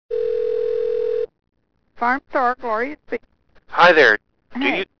Farmstore, Gloria speaking. Hi there.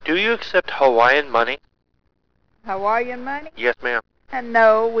 Hey, Do you accept Hawaiian money? Hawaiian money? Yes, ma'am. And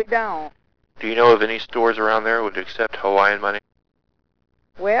no, we don't. Do you know of any stores around there would accept Hawaiian money?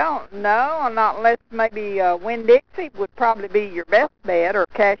 Well, no, not unless maybe Winn-Dixie would probably be your best bet, or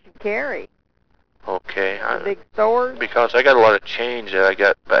Cash and Carry. Okay. The big stores. Because I got a lot of change that I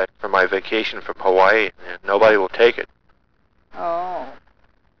got back from my vacation from Hawaii, and nobody will take it. Oh.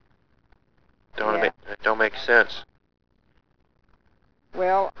 It don't make sense.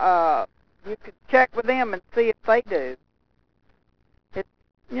 Well, you could check with them and see if they do. It's,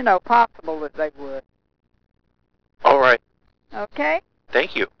 possible that they would. All right. Okay?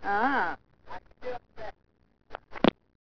 Thank you. Ah.